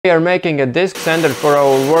We are making a disc sander for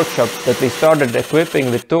our workshop that we started equipping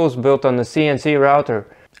with tools built on the CNC router.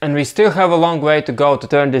 And we still have a long way to go to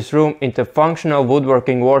turn this room into a functional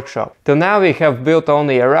woodworking workshop. Till now we have built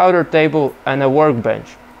only a router table and a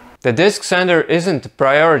workbench. The disc sander isn't a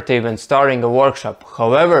priority when starting a workshop,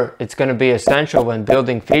 however, it's gonna be essential when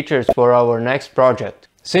building features for our next project.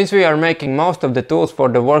 Since we are making most of the tools for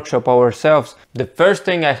the workshop ourselves, the first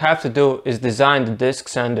thing I have to do is design the disc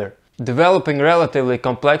sander. Developing relatively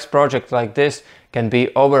complex projects like this can be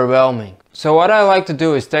overwhelming. So what I like to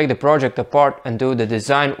do is take the project apart and do the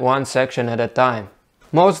design one section at a time.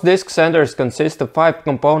 Most disc sanders consist of 5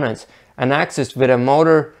 components: an axis with a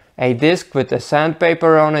motor, a disc with a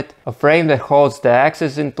sandpaper on it, a frame that holds the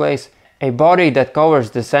axis in place, a body that covers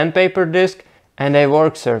the sandpaper disc, and a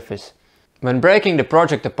work surface. When breaking the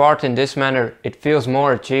project apart in this manner, it feels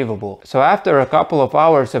more achievable. So after a couple of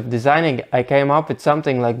hours of designing, I came up with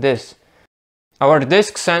something like this. Our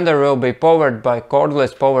disc sander will be powered by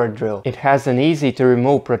cordless power drill. It has an easy to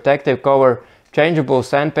remove protective cover, changeable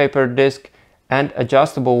sandpaper disc, and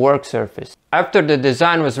adjustable work surface. After the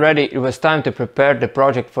design was ready, it was time to prepare the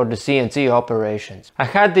project for the CNC operations. I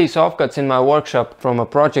had these offcuts in my workshop from a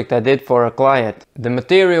project I did for a client. The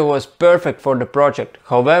material was perfect for the project.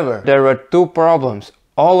 However, there were 2 problems.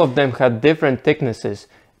 All of them had different thicknesses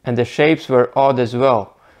and the shapes were odd as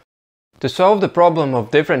well. To solve the problem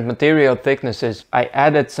of different material thicknesses, I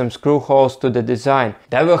added some screw holes to the design.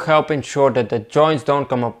 That will help ensure that the joints don't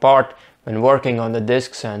come apart when working on the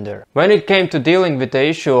disc sander. When it came to dealing with the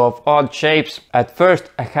issue of odd shapes, at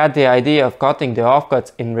first I had the idea of cutting the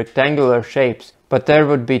offcuts in rectangular shapes, but there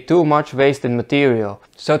would be too much wasted material.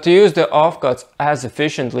 So to use the offcuts as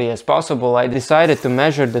efficiently as possible, I decided to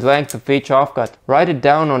measure the length of each offcut, write it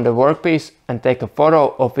down on the workpiece, and take a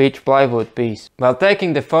photo of each plywood piece. While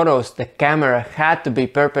taking the photos, the camera had to be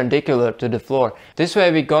perpendicular to the floor. This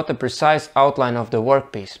way we got a precise outline of the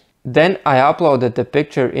workpiece. Then I uploaded the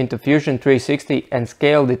picture into Fusion 360 and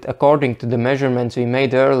scaled it according to the measurements we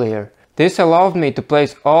made earlier. This allowed me to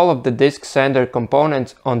place all of the disc sander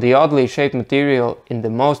components on the oddly shaped material in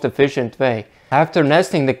the most efficient way. After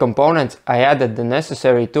nesting the components, I added the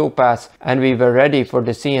necessary toolpaths and we were ready for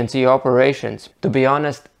the CNC operations. To be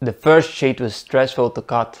honest, the first sheet was stressful to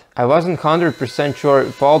cut. I wasn't 100% sure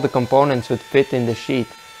if all the components would fit in the sheet.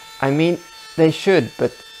 I mean, they should,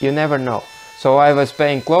 but you never know. So I was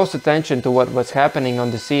paying close attention to what was happening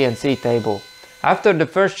on the CNC table. After the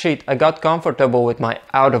first sheet, I got comfortable with my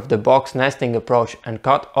out-of-the-box nesting approach and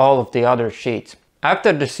cut all of the other sheets.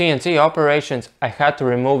 After the CNC operations, I had to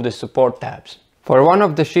remove the support tabs. For one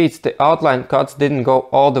of the sheets, the outline cuts didn't go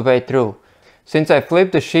all the way through. Since I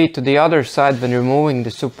flipped the sheet to the other side when removing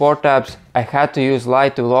the support tabs, I had to use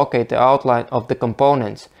light to locate the outline of the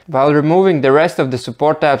components. While removing the rest of the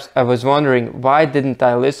support tabs, I was wondering why didn't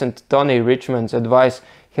I listen to Tony Richmond's advice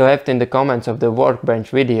he left in the comments of the workbench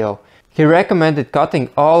video. He recommended cutting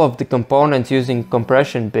all of the components using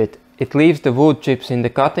compression bit. It leaves the wood chips in the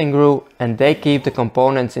cutting groove and they keep the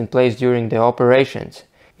components in place during the operations.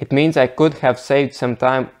 It means I could have saved some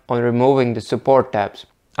time on removing the support tabs.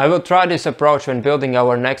 I will try this approach when building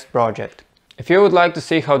our next project. If you would like to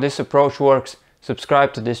see how this approach works,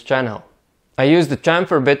 subscribe to this channel. I use the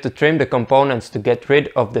chamfer bit to trim the components to get rid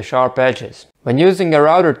of the sharp edges. When using a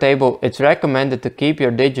router table, it's recommended to keep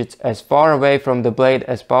your digits as far away from the blade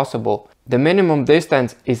as possible. The minimum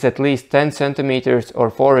distance is at least 10 centimeters or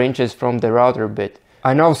 4 inches from the router bit.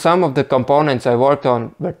 I know some of the components I worked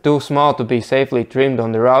on were too small to be safely trimmed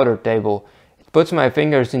on the router table. It puts my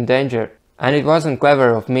fingers in danger, and it wasn't clever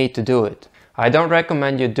of me to do it. I don't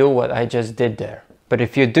recommend you do what I just did there. But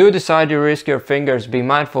if you do decide to risk your fingers, be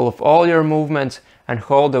mindful of all your movements and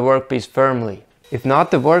hold the workpiece firmly. If not,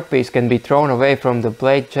 the workpiece can be thrown away from the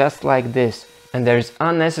blade just like this, and there is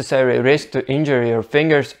unnecessary risk to injure your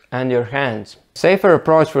fingers and your hands. Safer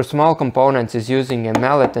approach for small components is using a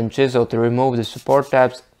mallet and chisel to remove the support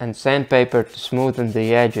tabs and sandpaper to smoothen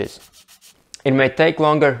the edges. It may take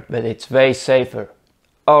longer, but it's way safer.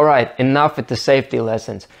 Alright, enough with the safety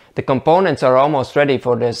lessons. The components are almost ready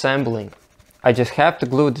for the assembling. I just have to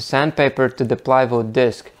glue the sandpaper to the plywood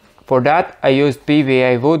disc. For that, I used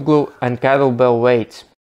PVA wood glue and kettlebell weights.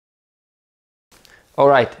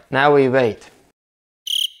 Alright, now we wait.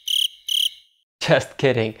 Just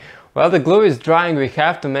kidding. While the glue is drying, we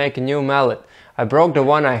have to make a new mallet. I broke the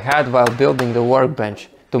one I had while building the workbench.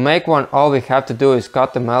 To make one, all we have to do is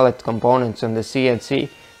cut the mallet components on the CNC,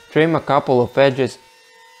 trim a couple of edges,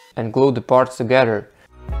 and glue the parts together.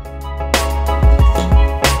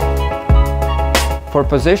 For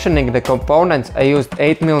positioning the components, I used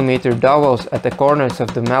 8mm dowels at the corners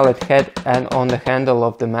of the mallet head and on the handle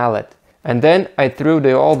of the mallet. And then I threw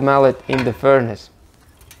the old mallet in the furnace.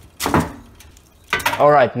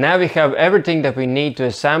 Alright, now we have everything that we need to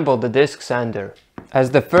assemble the disc sander.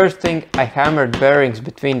 As the first thing, I hammered bearings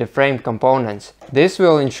between the frame components. This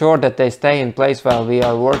will ensure that they stay in place while we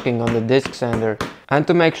are working on the disc sander. And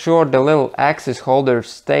to make sure the little axis holder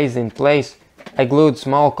stays in place, I glued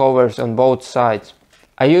small covers on both sides.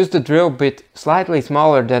 I used a drill bit slightly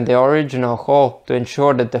smaller than the original hole to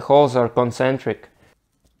ensure that the holes are concentric.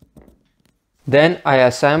 Then I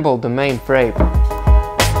assembled the main frame.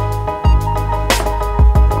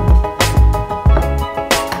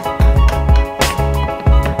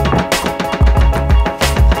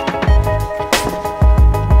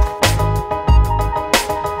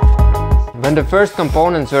 When the first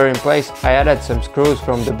components were in place, I added some screws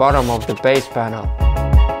from the bottom of the base panel.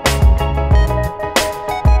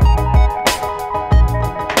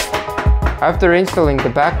 After installing the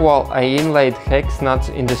back wall, I inlaid hex nuts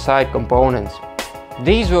in the side components.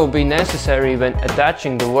 These will be necessary when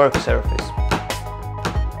attaching the work surface.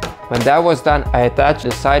 When that was done, I attached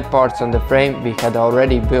the side parts on the frame we had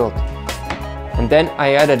already built. And then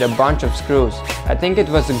I added a bunch of screws. I think it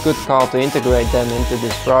was a good call to integrate them into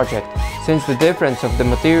this project, since the difference of the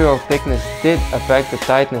material thickness did affect the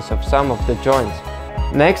tightness of some of the joints.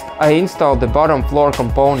 Next, I installed the bottom floor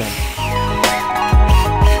component.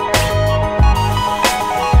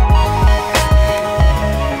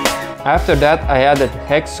 After that, I added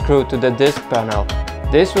hex screw to the disc panel.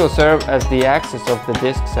 This will serve as the axis of the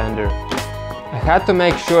disc sander. I had to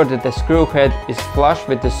make sure that the screw head is flush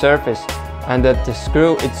with the surface and that the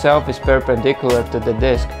screw itself is perpendicular to the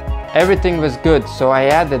disc. Everything was good, so I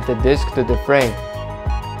added the disc to the frame.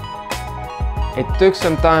 It took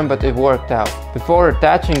some time, but it worked out. Before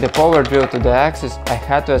attaching the power drill to the axis, I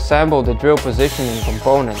had to assemble the drill positioning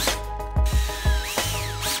components.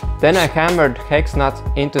 Then I hammered hex nuts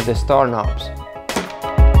into the star knobs.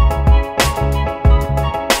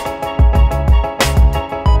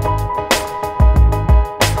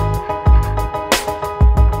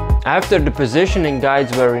 After the positioning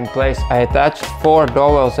guides were in place, I attached 4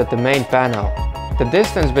 dowels at the main panel. The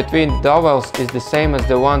distance between the dowels is the same as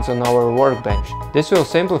the ones on our workbench. This will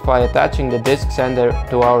simplify attaching the disc sander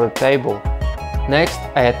to our table. Next,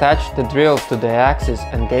 I attached the drill to the axis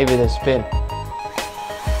and gave it a spin.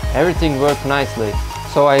 Everything worked nicely,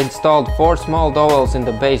 so I installed 4 small dowels in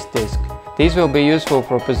the base disc. These will be useful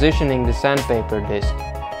for positioning the sandpaper disc.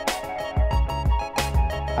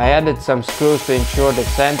 I added some screws to ensure the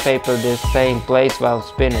sandpaper disc stay in place while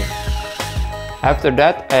spinning. After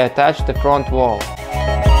that, I attached the front wall.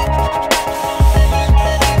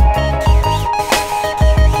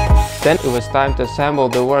 Then it was time to assemble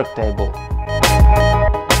the work table.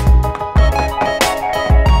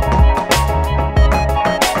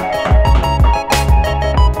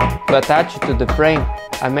 To attach it to the frame,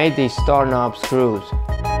 I made these star knob screws.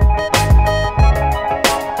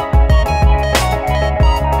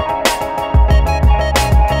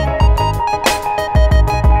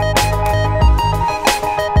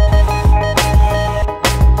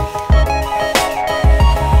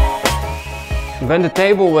 When the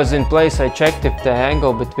table was in place, I checked if the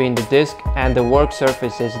angle between the disc and the work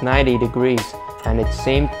surface is 90 degrees, and it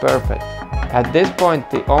seemed perfect. At this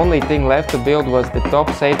point, the only thing left to build was the top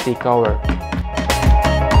safety cover.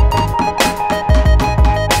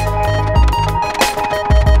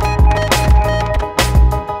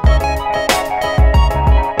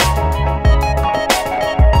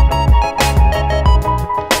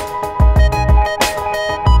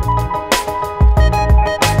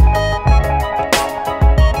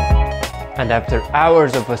 And after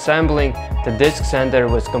hours of assembling, the disc sander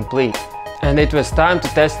was complete. And it was time to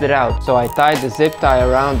test it out, so I tied the zip tie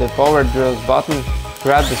around the power drill's bottom,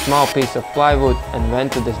 grabbed a small piece of plywood and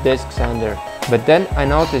went to the disc sander. But then I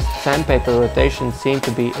noticed sandpaper rotation seemed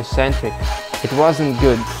to be eccentric. It wasn't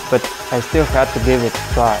good, but I still had to give it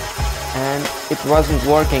a try. And it wasn't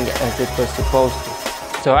working as it was supposed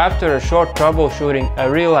to. So after a short troubleshooting, I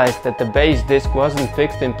realized that the base disc wasn't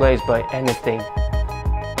fixed in place by anything.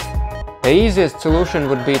 The easiest solution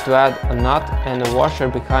would be to add a nut and a washer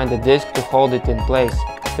behind the disc to hold it in place.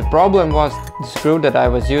 The problem was the screw that I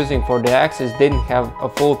was using for the axis didn't have a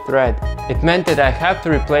full thread. It meant that I had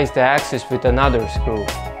to replace the axis with another screw.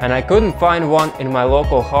 And I couldn't find one in my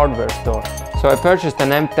local hardware store. So I purchased an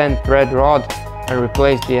M10 thread rod and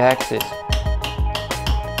replaced the axis.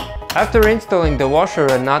 After installing the washer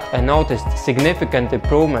and nut, I noticed significant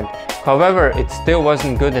improvement. However, it still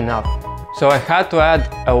wasn't good enough. So I had to add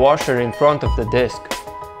a washer in front of the disc.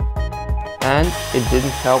 And it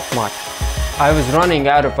didn't help much. I was running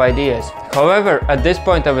out of ideas. However, at this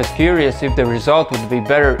point I was curious if the result would be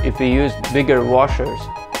better if we used bigger washers.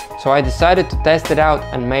 So I decided to test it out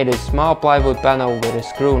and made a small plywood panel with a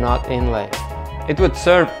screw nut inlay. It would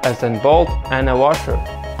serve as a bolt and a washer.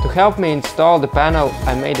 To help me install the panel,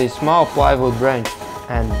 I made a small plywood wrench,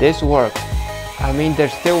 and this worked. I mean, there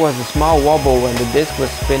still was a small wobble when the disc was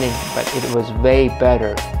spinning, but it was way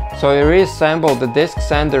better. So I reassembled the disc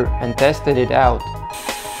sander and tested it out.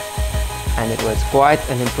 And it was quite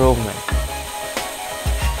an improvement.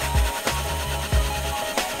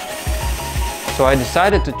 So I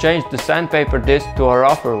decided to change the sandpaper disc to a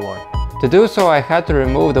rougher one. To do so, I had to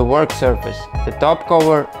remove the work surface, the top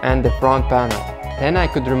cover and the front panel. Then I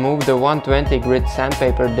could remove the 120 grit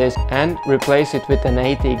sandpaper disc and replace it with an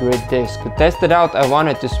 80 grit disc. To test it out, I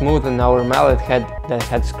wanted to smoothen our mallet head that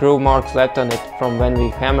had screw marks left on it from when we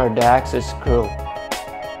hammered the access screw.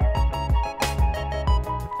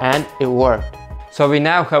 And it worked. So we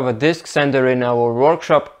now have a disc sander in our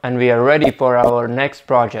workshop and we are ready for our next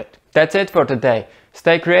project. That's it for today.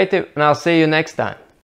 Stay creative and I'll see you next time.